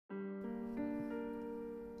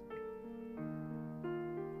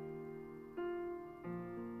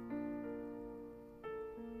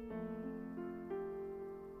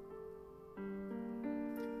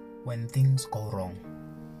when things go wrong,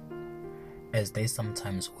 as they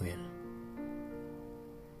sometimes will,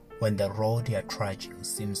 when the road you're trudging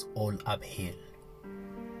seems all uphill,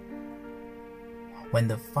 when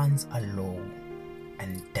the funds are low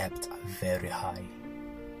and debts are very high,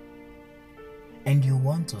 and you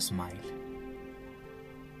want to smile,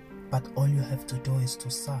 but all you have to do is to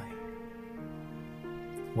sigh,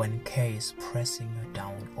 when care is pressing you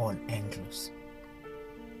down all angles,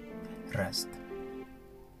 rest.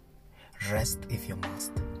 Rest if you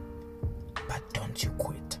must, but don't you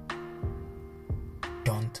quit.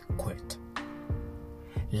 Don't quit.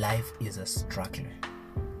 Life is a struggle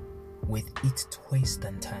with its twists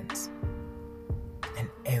and turns, and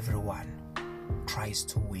everyone tries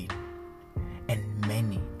to win, and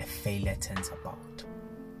many a failure turns about,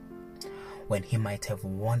 when he might have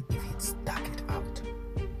won if he'd stuck it out.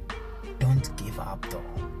 Don't give up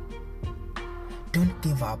though. Don't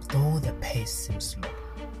give up though the pace seems slow.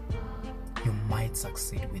 You might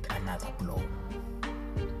succeed with another blow.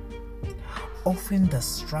 Often the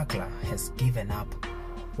struggler has given up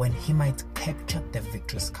when he might capture the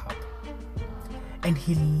victor's cup, and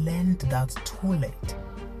he learned that too late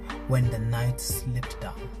when the night slipped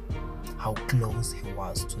down, how close he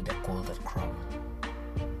was to the golden crown.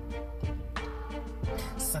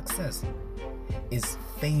 Success is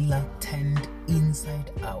failure turned inside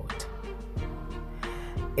out.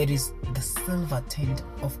 It is the silver tint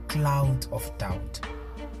of clouds of doubt,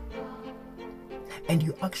 and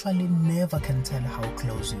you actually never can tell how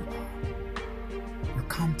close you are. You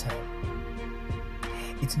can't tell.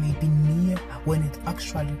 It may be near when it's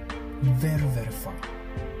actually very, very far.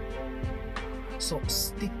 So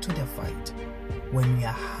stick to the fight when you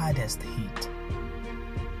are hardest hit.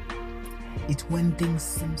 It's when things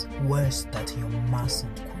seem worse that you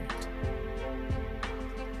mustn't quit.